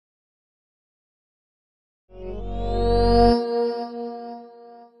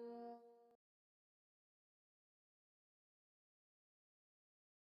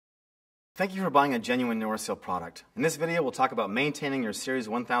Thank you for buying a genuine Norriseal product. In this video, we'll talk about maintaining your Series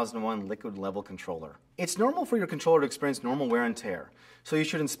 1001 liquid level controller. It's normal for your controller to experience normal wear and tear, so you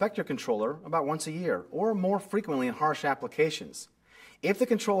should inspect your controller about once a year or more frequently in harsh applications. If the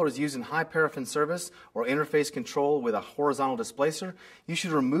controller is used in high paraffin service or interface control with a horizontal displacer, you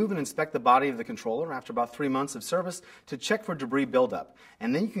should remove and inspect the body of the controller after about 3 months of service to check for debris buildup,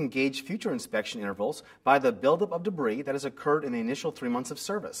 and then you can gauge future inspection intervals by the buildup of debris that has occurred in the initial 3 months of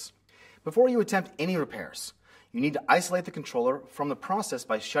service. Before you attempt any repairs, you need to isolate the controller from the process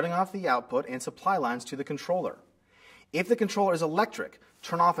by shutting off the output and supply lines to the controller. If the controller is electric,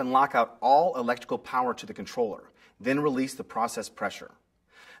 turn off and lock out all electrical power to the controller, then release the process pressure.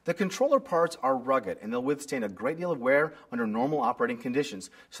 The controller parts are rugged and they'll withstand a great deal of wear under normal operating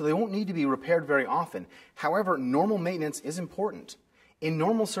conditions, so they won't need to be repaired very often. However, normal maintenance is important. In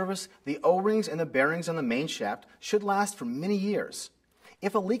normal service, the O-rings and the bearings on the main shaft should last for many years.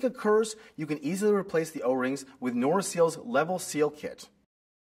 If a leak occurs, you can easily replace the O-rings with Norriseal's Level Seal Kit.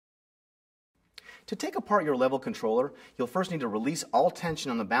 To take apart your level controller, you'll first need to release all tension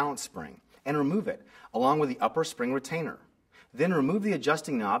on the balance spring and remove it, along with the upper spring retainer. Then remove the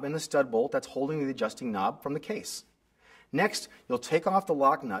adjusting knob and the stud bolt that's holding the adjusting knob from the case. Next, you'll take off the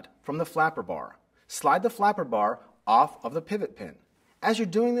lock nut from the flapper bar. Slide the flapper bar off of the pivot pin. As you're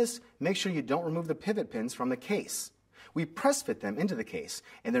doing this, make sure you don't remove the pivot pins from the case. We press fit them into the case,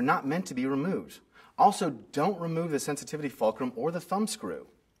 and they're not meant to be removed. Also, don't remove the sensitivity fulcrum or the thumb screw.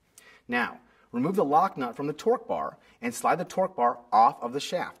 Now, remove the lock nut from the torque bar and slide the torque bar off of the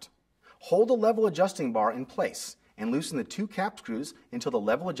shaft. Hold the level adjusting bar in place and loosen the 2 cap screws until the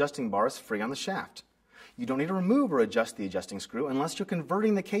level adjusting bar is free on the shaft. You don't need to remove or adjust the adjusting screw unless you're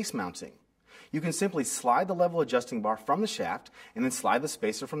converting the case mounting. You can simply slide the level adjusting bar from the shaft and then slide the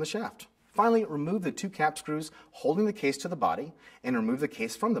spacer from the shaft. Finally, remove the 2 cap screws holding the case to the body and remove the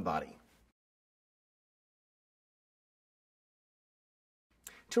case from the body.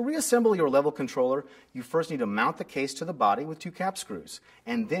 To reassemble your level controller, you first need to mount the case to the body with 2 cap screws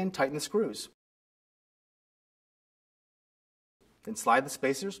and then tighten the screws. Then slide the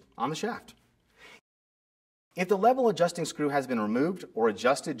spacers on the shaft. If the level adjusting screw has been removed or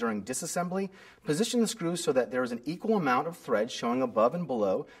adjusted during disassembly, position the screws so that there is an equal amount of thread showing above and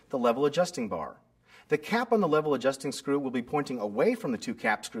below the level adjusting bar. The cap on the level adjusting screw will be pointing away from the 2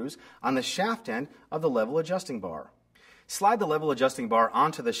 cap screws on the shaft end of the level adjusting bar. Slide the level adjusting bar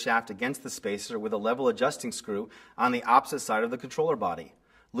onto the shaft against the spacer with a level adjusting screw on the opposite side of the controller body.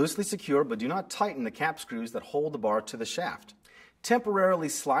 Loosely secure, but do not tighten the cap screws that hold the bar to the shaft. Temporarily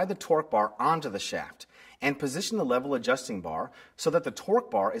slide the torque bar onto the shaft and position the level adjusting bar so that the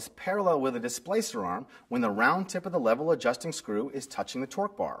torque bar is parallel with the displacer arm when the round tip of the level adjusting screw is touching the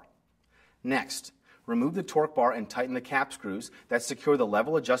torque bar. Next, remove the torque bar and tighten the cap screws that secure the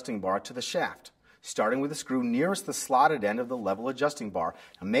level adjusting bar to the shaft, starting with the screw nearest the slotted end of the level adjusting bar,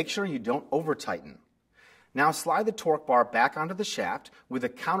 and make sure you don't over-tighten. Now slide the torque bar back onto the shaft with a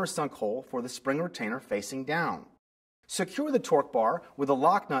countersunk hole for the spring retainer facing down. Secure the torque bar with a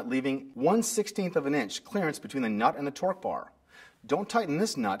lock nut leaving 1/16 of an inch clearance between the nut and the torque bar. Don't tighten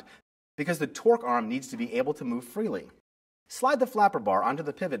this nut because the torque arm needs to be able to move freely. Slide the flapper bar onto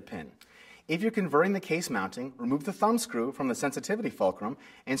the pivot pin. If you're converting the case mounting, remove the thumb screw from the sensitivity fulcrum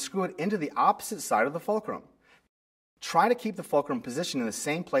and screw it into the opposite side of the fulcrum. Try to keep the fulcrum positioned in the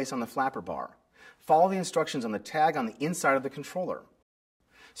same place on the flapper bar. Follow the instructions on the tag on the inside of the controller.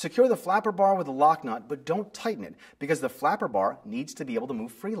 Secure the flapper bar with a lock nut, but don't tighten it because the flapper bar needs to be able to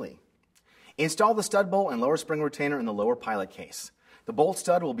move freely. Install the stud bolt and lower spring retainer in the lower pilot case. The bolt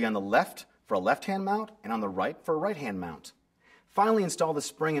stud will be on the left for a left-hand mount and on the right for a right-hand mount. Finally, install the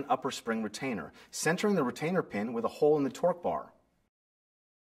spring and upper spring retainer, centering the retainer pin with a hole in the torque bar.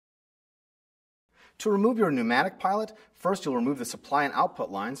 To remove your pneumatic pilot, first you'll remove the supply and output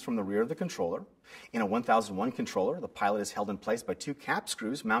lines from the rear of the controller. In a 1001 controller, the pilot is held in place by 2 cap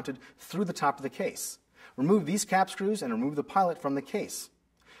screws mounted through the top of the case. Remove these cap screws and remove the pilot from the case.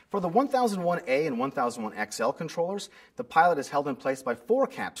 For the 1001A and 1001XL controllers, the pilot is held in place by 4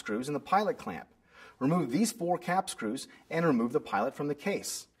 cap screws in the pilot clamp. Remove these 4 cap screws and remove the pilot from the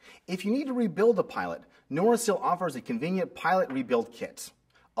case. If you need to rebuild the pilot, Norriseal offers a convenient pilot rebuild kit.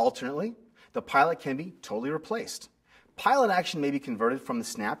 Alternately, the pilot can be totally replaced. Pilot action may be converted from the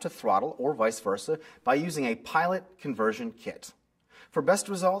snap to throttle or vice versa by using a pilot conversion kit. For best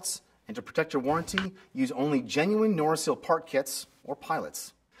results and to protect your warranty, use only genuine Norriseal part kits or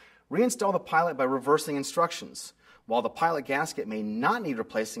pilots. Reinstall the pilot by reversing instructions. While the pilot gasket may not need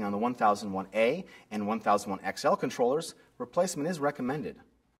replacing on the 1001A and 1001XL controllers, replacement is recommended.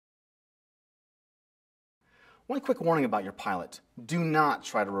 One quick warning about your pilot. Do not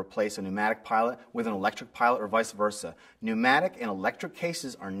try to replace a pneumatic pilot with an electric pilot or vice versa. Pneumatic and electric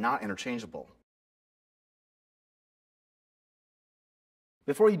cases are not interchangeable.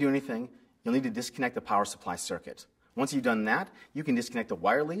 Before you do anything, you'll need to disconnect the power supply circuit. Once you've done that, you can disconnect the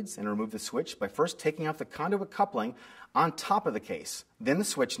wire leads and remove the switch by first taking off the conduit coupling on top of the case, then the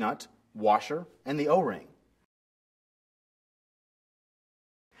switch nut, washer, and the O-ring.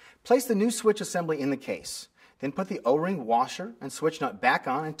 Place the new switch assembly in the case. Then put the O-ring, washer, and switch nut back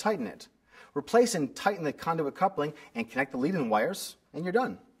on and tighten it. Replace and tighten the conduit coupling and connect the lead-in wires, and you're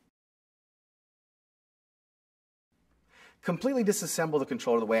done. Completely disassemble the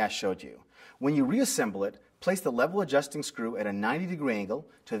controller the way I showed you. When you reassemble it, place the level adjusting screw at a 90-degree angle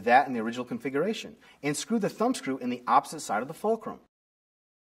to that in the original configuration, and screw the thumb screw in the opposite side of the fulcrum.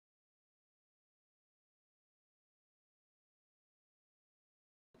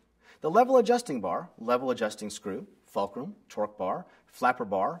 The level adjusting bar, level adjusting screw, fulcrum, torque bar, flapper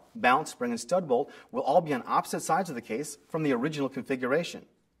bar, balance spring, and stud bolt will all be on opposite sides of the case from the original configuration.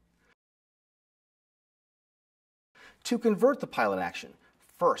 To convert the pilot action,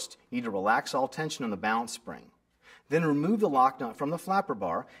 first you need to relax all tension on the balance spring. Then remove the lock nut from the flapper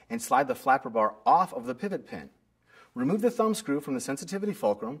bar and slide the flapper bar off of the pivot pin. Remove the thumb screw from the sensitivity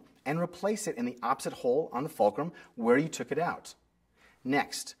fulcrum and replace it in the opposite hole on the fulcrum where you took it out.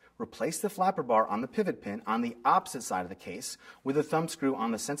 Next, replace the flapper bar on the pivot pin on the opposite side of the case with the thumb screw on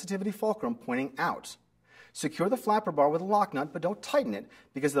the sensitivity fulcrum pointing out. Secure the flapper bar with a lock nut, but don't tighten it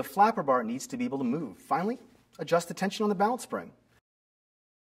because the flapper bar needs to be able to move. Finally, adjust the tension on the balance spring.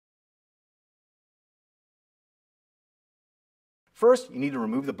 First, you need to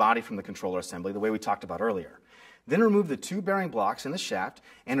remove the body from the controller assembly the way we talked about earlier. Then remove the two bearing blocks in the shaft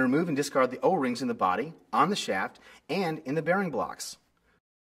and remove and discard the O-rings in the body, on the shaft, and in the bearing blocks.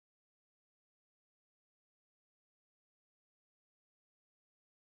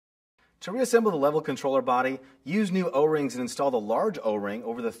 To reassemble the level controller body, use new O-rings and install the large O-ring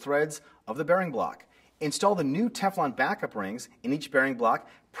over the threads of the bearing block. Install the new Teflon backup rings in each bearing block,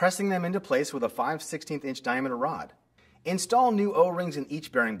 pressing them into place with a 5/16 inch diameter rod. Install new O-rings in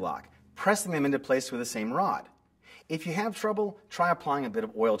each bearing block, pressing them into place with the same rod. If you have trouble, try applying a bit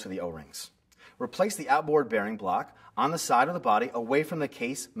of oil to the O-rings. Replace the outboard bearing block on the side of the body away from the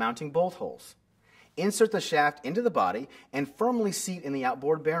case mounting bolt holes. Insert the shaft into the body and firmly seat in the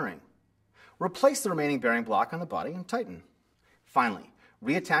outboard bearing. Replace the remaining bearing block on the body and tighten. Finally,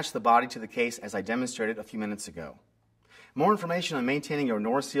 reattach the body to the case as I demonstrated a few minutes ago. More information on maintaining your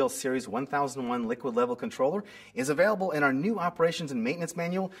Norriseal Series 1001 liquid level controller is available in our new operations and maintenance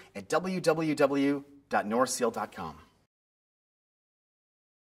manual at www.norriseal.com.